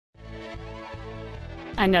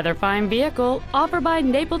Another fine vehicle offered by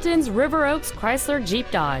Napleton's River Oaks Chrysler Jeep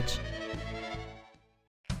Dodge.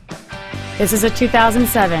 This is a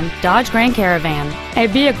 2007 Dodge Grand Caravan, a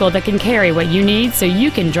vehicle that can carry what you need so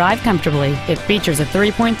you can drive comfortably. It features a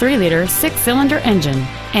 3.3-liter six-cylinder engine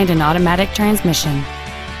and an automatic transmission.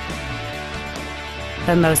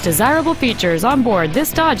 The most desirable features on board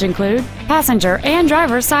this Dodge include passenger and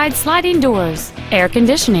driver side sliding doors, air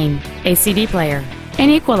conditioning, a CD player,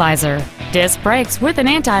 an equalizer, disc brakes with an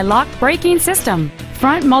anti-lock braking system,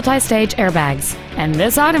 front multi-stage airbags, and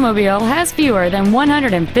this automobile has fewer than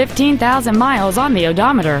 115,000 miles on the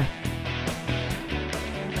odometer.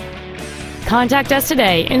 Contact us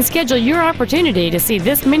today and schedule your opportunity to see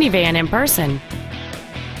this minivan in person.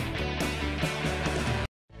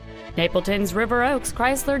 Napleton's River Oaks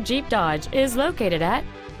Chrysler Jeep Dodge is located at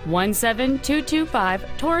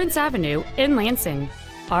 17225 Torrence Avenue in Lansing.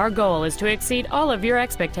 Our goal is to exceed all of your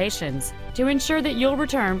expectations to ensure that you'll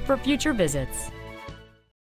return for future visits.